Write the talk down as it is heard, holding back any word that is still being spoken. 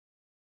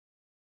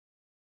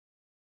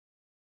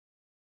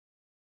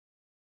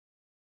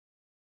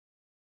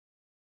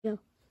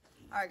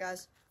Alright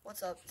guys,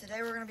 what's up?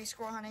 Today we're going to be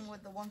squirrel hunting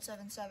with the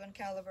 177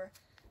 caliber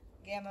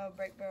gamo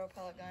break barrel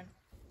pellet gun.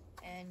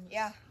 And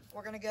yeah,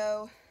 we're going to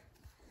go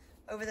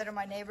over there to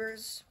my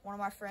neighbor's, one of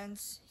my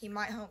friends. He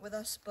might hunt with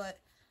us, but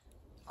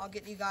I'll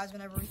get you guys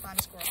whenever we find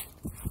a squirrel.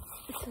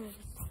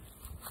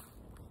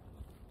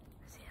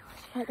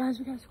 Alright guys,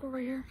 we got a squirrel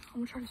right here.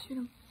 I'm going to try to shoot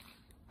him.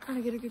 I'm trying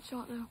to get a good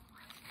shot though.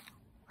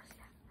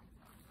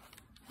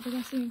 I think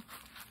I see him.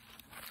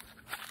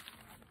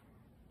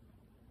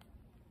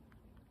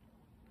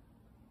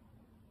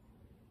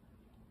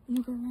 I'm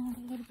gonna go around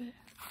a little bit.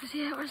 Where's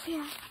he at? Where's he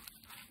at?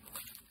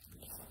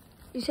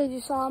 You said you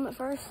saw him at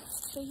first?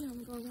 Stay here,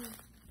 I'm gonna go around.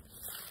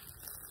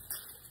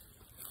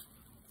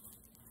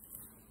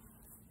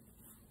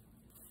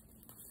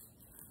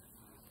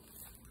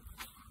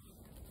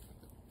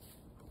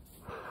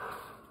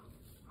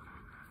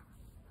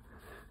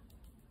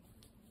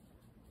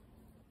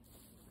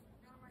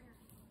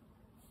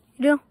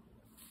 You do?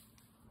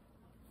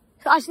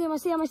 So I see him, I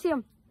see him, I see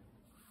him.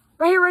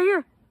 Right here, right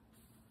here.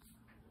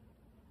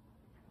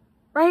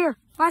 Right here.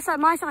 My side,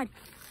 my side.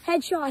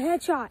 Headshot,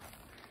 headshot.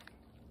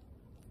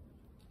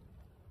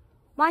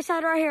 My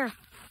side right here.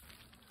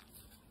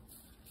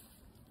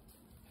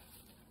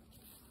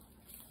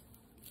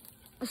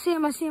 I see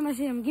him, I see him, I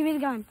see him. Give me the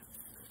gun.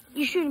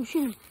 You shoot him,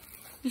 shoot him.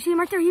 You see him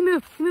right there? He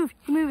moved, he moved,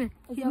 he's moving.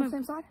 Is he on the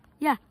same side?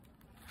 Yeah.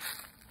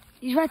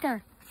 He's right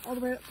there. All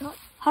the way up top?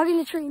 Hugging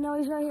the tree. No,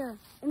 he's right here.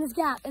 In this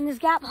gap,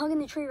 hugging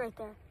the tree right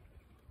there.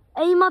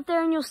 Aim up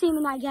there and you'll see him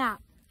in that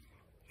gap.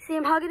 See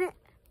him hugging it?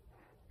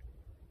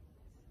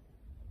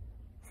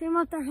 See him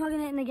up there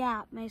hugging it in the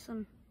gap,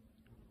 Mason.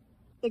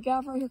 The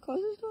gap right here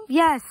closest to us?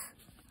 Yes.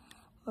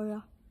 Oh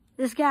yeah.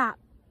 This gap.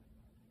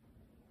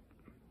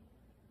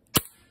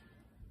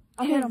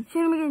 I hit him.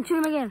 Shoot him again, shoot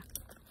him again.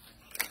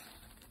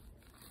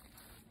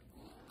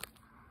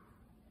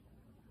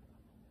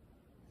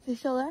 Is he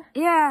still there?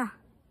 Yeah.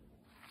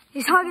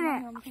 He's hugging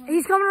it.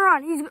 He's coming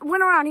around. He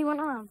went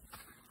around.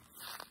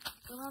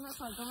 Go around that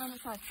side, go around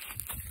that side.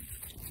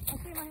 I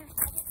see him right here.